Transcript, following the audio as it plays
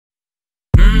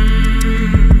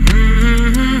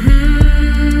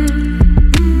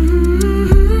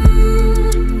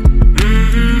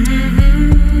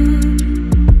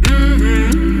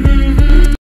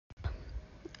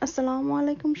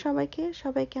সবাইকে।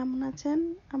 সবাই কেমন আছেন?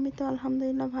 আমি তো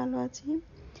আলহামদুলিল্লাহ ভালো আছি।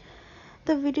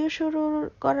 তো ভিডিও শুরু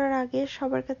করার আগে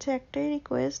সবার কাছে একটাই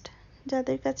রিকোয়েস্ট,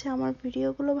 যাদের কাছে আমার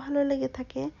ভিডিওগুলো ভালো লেগে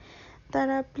থাকে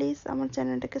তারা প্লিজ আমার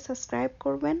চ্যানেলটাকে সাবস্ক্রাইব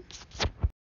করবেন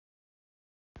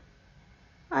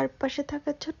আর পাশে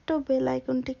থাকা ছোট্ট বেল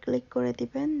আইকনটি ক্লিক করে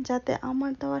দিবেন, যাতে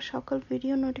আমার দেওয়া সকল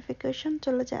ভিডিও নোটিফিকেশন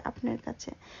চলে যায় আপনার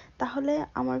কাছে। তাহলে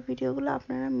আমার ভিডিওগুলো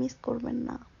আপনারা মিস করবেন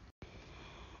না।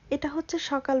 এটা হচ্ছে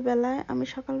সকালবেলায়, আমি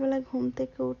সকালবেলায় ঘুম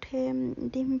থেকে উঠে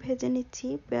ডিম ভেজে নিচ্ছি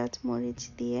পেঁয়াজ মরিচ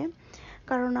দিয়ে,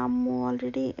 কারণ আম্মু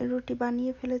অলরেডি রুটি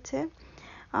বানিয়ে ফেলেছে।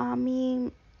 আমি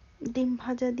ডিম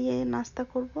ভাজা দিয়ে নাস্তা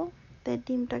করব, তাই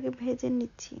ডিমটাকে ভেজে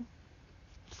নিচ্ছি।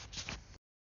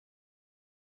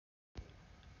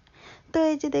 তো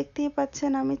এই যে দেখতেই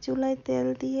পাচ্ছেন, আমি চুলায় তেল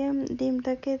দিয়ে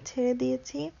ডিমটাকে ছেড়ে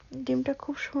দিয়েছি। ডিমটা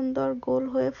খুব সুন্দর গোল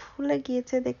হয়ে ফুলে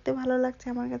গিয়েছে, দেখতে ভালো লাগছে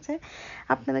আমার কাছে।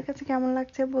 আপনাদের কাছে কেমন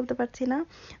লাগছে বলতে পারছি না।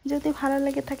 যদি ভালো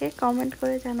লেগে থাকে কমেন্ট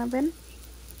করে জানাবেন।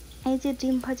 এই যে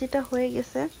ডিম ভাজিটা হয়ে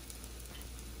গেছে,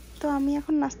 তো আমি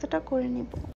এখন নাস্তাটা করে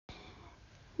নিব।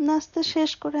 নাস্তা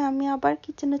শেষ করে আমি আবার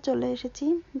কিচেনে চলে এসেছি।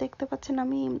 দেখতে পাচ্ছেন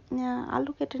আমি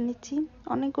আলু কেটে নিচ্ছি।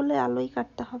 অনেকগুলো আলুই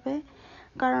কাটতে হবে,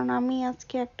 কারণ আমি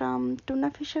আজকে একটা টুনা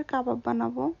ফিশের কাবাব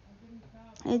বানাবো।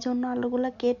 এই জন্য আলুগুলা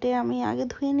কেটে আমি আগে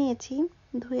ধুয়ে নিয়েছি,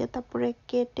 ধুয়ে তারপরে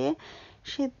কেটে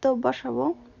সিদ্ধ বসাবো।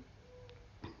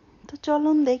 তো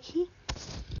চলুন দেখি।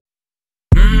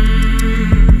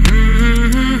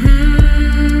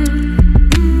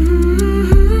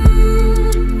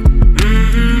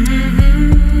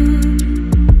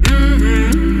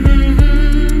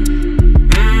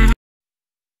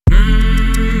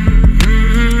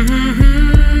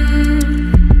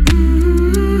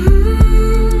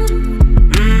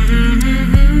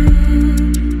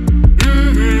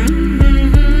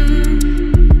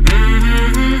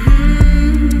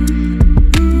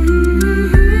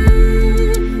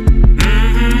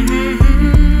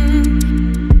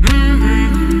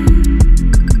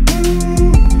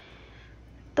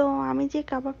 যে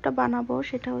কাবাবটা বানাবো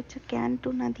সেটা হচ্ছে ক্যান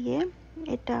টুনা দিয়ে।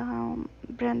 এটা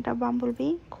ব্র্যান্ডটা বাম্বলবি,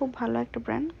 খুব ভালো একটা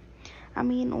ব্র্যান্ড।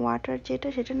 আমি ওয়াটার যেটা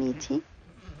সেটা নিয়েছি।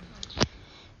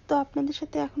 তো আপনাদের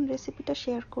সাথে এখন রেসিপিটা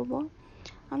শেয়ার করব।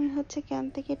 আমি হচ্ছে ক্যান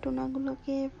থেকে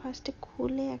টুনাগুলোকে ফার্স্টে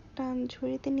খুলে একটা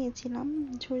ঝুড়িতে নিয়েছিলাম।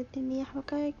 ঝুড়িতে নিয়ে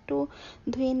হালকা একটু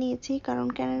ধুয়ে নিয়েছি, কারণ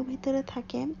ক্যানের ভিতরে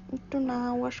থাকে, একটু না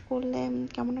ওয়াশ করলে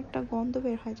কেমন একটা গন্ধ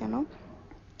বের হয় যেন,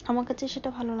 আমার কাছে সেটা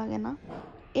ভালো লাগে না।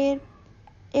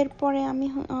 এরপরে আমি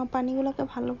পানিগুলোকে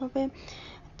ভালোভাবে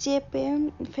চেপে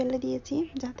ফেলে দিয়েছি,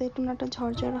 যাতে টুনাটা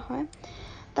ঝরঝরা হয়।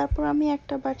 তারপর আমি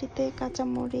একটা বাটিতে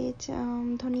কাঁচামরিচ,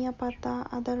 ধনিয়া পাতা,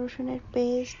 আদা রসুনের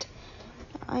পেস্ট,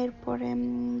 এরপরে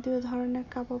 2 ধরনের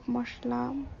কাবাব মশলা,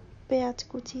 পেঁয়াজ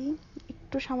কুচি,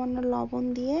 একটু সামান্য লবণ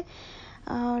দিয়ে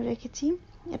রেখেছি।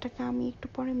 এটাকে আমি একটু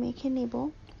পরে মেখে নেব।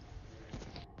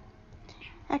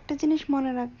 একটা জিনিস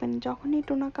মনে রাখবেন, যখনই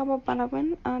টুনা কাবাব বানাবেন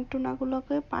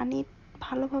টুনাগুলোকে পানি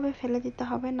ভালোভাবে ফেলে দিতে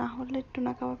হবে, না হলে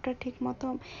টুনা কাবাবটা ঠিক মতো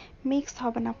মিক্স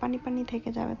হবে না, পানি পানি থেকে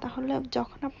যাবে। তাহলে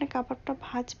যখন আপনি কাবাবটা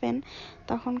ভাজবেন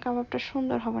তখন কাবাবটা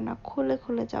সুন্দর হবে না, খুলে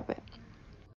খুলে যাবে।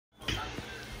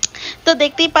 তো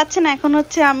দেখতেই পাচ্ছেন এখন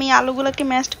হচ্ছে আমি আলুগুলোকে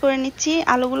ম্যাশড করে নিচ্ছি।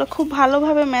 আলুগুলো খুব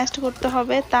ভালোভাবে ম্যাশড করতে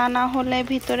হবে, তা না হলে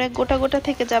ভিতরে গোটা গোটা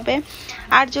থেকে যাবে।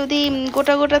 আর যদি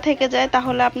গোটা গোটা থেকে যায়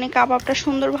তাহলে আপনি কাবাবটা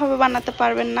সুন্দরভাবে বানাতে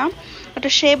পারবেন না, ওটা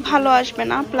শেপ ভালো আসবে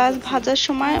না, প্লাস ভাজার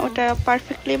সময় ওটা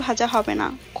পারফেক্টলি ভাজা হবে না,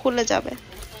 খুলে যাবে।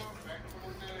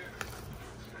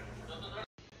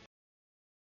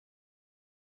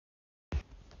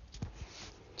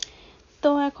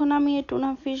 তো এখন আমি এই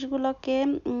টুনা ফিশগুলোকে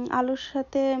আলুর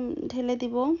সাথে ঢেলে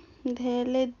দিব,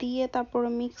 ঢেলে দিয়ে তারপরে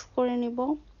মিক্স করে নিব।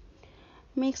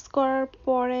 মিক্স করার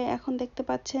পরে এখন দেখতে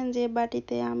পাচ্ছেন যে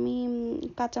বাটিতে আমি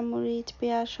কাঁচামরিচ,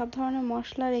 পেঁয়াজ, সব ধরনের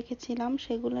মশলা রেখেছিলাম,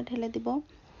 সেগুলো ঢেলে দিব।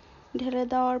 ঢেলে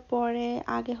দেওয়ার পরে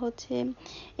আগে হচ্ছে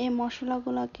এই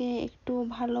মশলাগুলোকে একটু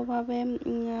ভালোভাবে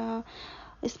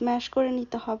স্ম্যাশ করে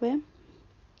নিতে হবে।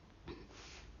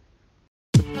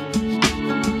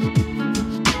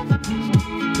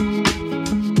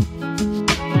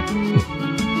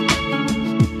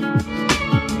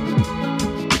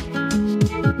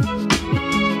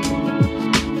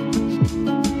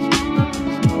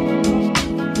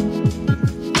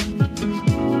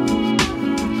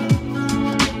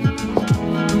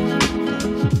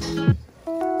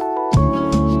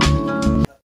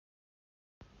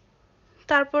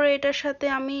 তারপরে এটার সাথে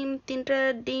আমি 3টা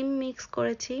ডিম মিক্স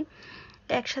করেছি,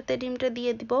 একসাথে ডিমটা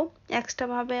দিয়ে দিব, এক্সট্রা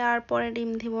ভাবে আর পরে ডিম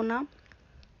দিব না।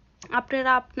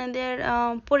 আপনারা আপনাদের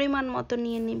পরিমাণ মতো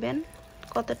নিয়ে নেবেন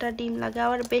কতটা ডিম লাগে।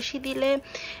 আবার বেশি দিলে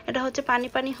এটা হচ্ছে পানি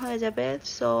পানি হয়ে যাবে,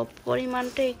 সো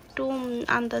পরিমাণটা একটু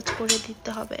আন্দাজ করে দিতে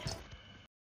হবে।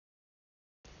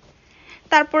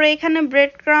 তারপরে এখানে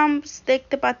ব্রেড ক্রাম্বস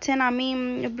দেখতে পাচ্ছেন, আমি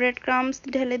ব্রেড ক্রাম্বস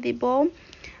ঢেলে দিব,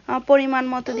 পরিমাণ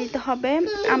মতো দিতে হবে।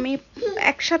 আমি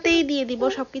একসাথেই দিয়ে দিব,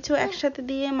 সবকিছু একসাথে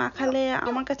দিয়ে মাখালে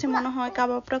আমার কাছে মনে হয়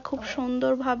কাবাবটা খুব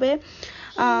সুন্দরভাবে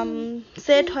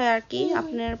সেট হয় আর কি,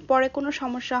 আপনার পরে কোনো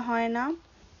সমস্যা হয় না।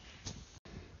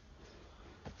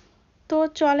 তো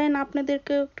চলেন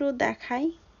আপনাদেরকে একটু দেখাই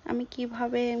আমি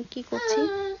কিভাবে কি করছি।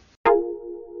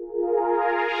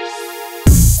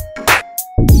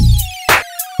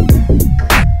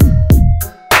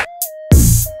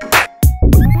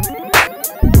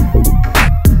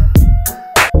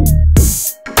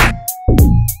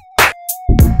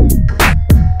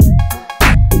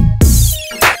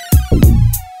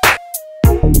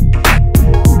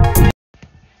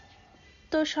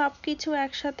 তো সবকিছু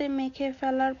একসাথে মেখে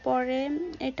ফেলার পরে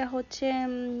এটা হচ্ছে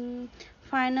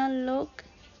ফাইনাল লুক।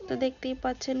 তো দেখতেই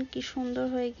পাচ্ছেন কি সুন্দর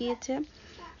হয়ে গিয়েছে,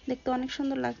 দেখতে অনেক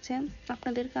সুন্দর লাগছে।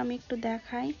 আপনাদেরকে আমি একটু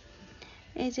দেখাই,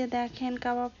 এই যে দেখেন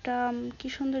কাবাবটা কি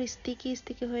সুন্দর স্টিকি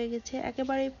স্টিকি হয়ে গেছে,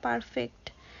 একেবারে পারফেক্ট।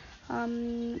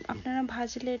 আপনারা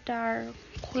ভাজলে এটা আর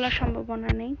খোলার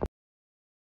সম্ভাবনা নেই।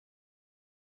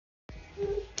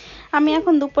 আমি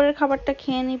এখন দুপুরের খাবারটা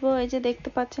খেয়ে নিব। এই যে দেখতে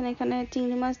পাচ্ছেন এখানে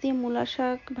চিংড়ি মাছ দিয়ে মূলা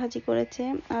শাক ভাজি করেছে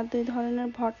আর 2 ধরনের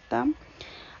ভর্তা,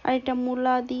 আর এটা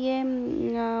মূলা দিয়ে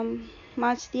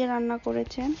মাছ দিয়ে রান্না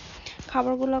করেছে।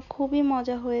 খাবারগুলো খুবই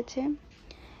মজা হয়েছে।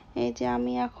 এই যে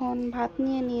আমি এখন ভাত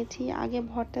নিয়ে নিয়েছি, আগে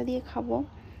ভর্তা দিয়ে খাবো।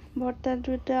 ভর্তা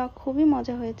দুটা খুবই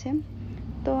মজা হয়েছে।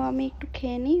 তো আমি একটু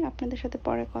খেয়ে নিই, আপনাদের সাথে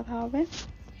পরে কথা হবে।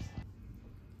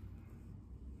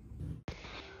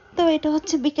 তো এটা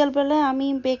হচ্ছে বিকেলবেলায় আমি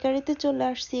বেকারিতে চলে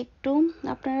আসছি একটু।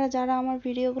 আপনারা যারা আমার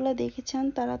ভিডিওগুলো দেখেছেন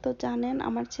তারা তো জানেন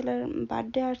আমার ছেলের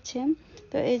বার্থডে আসছে,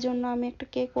 তো এই জন্য আমি একটা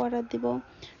কেক অর্ডার দিব।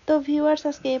 তো ভিউয়ার্স,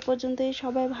 আজকে এই পর্যন্তই।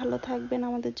 সবাই ভালো থাকবেন,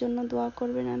 আমাদের জন্য দোয়া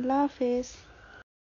করবেন। আল্লাহ হাফেজ।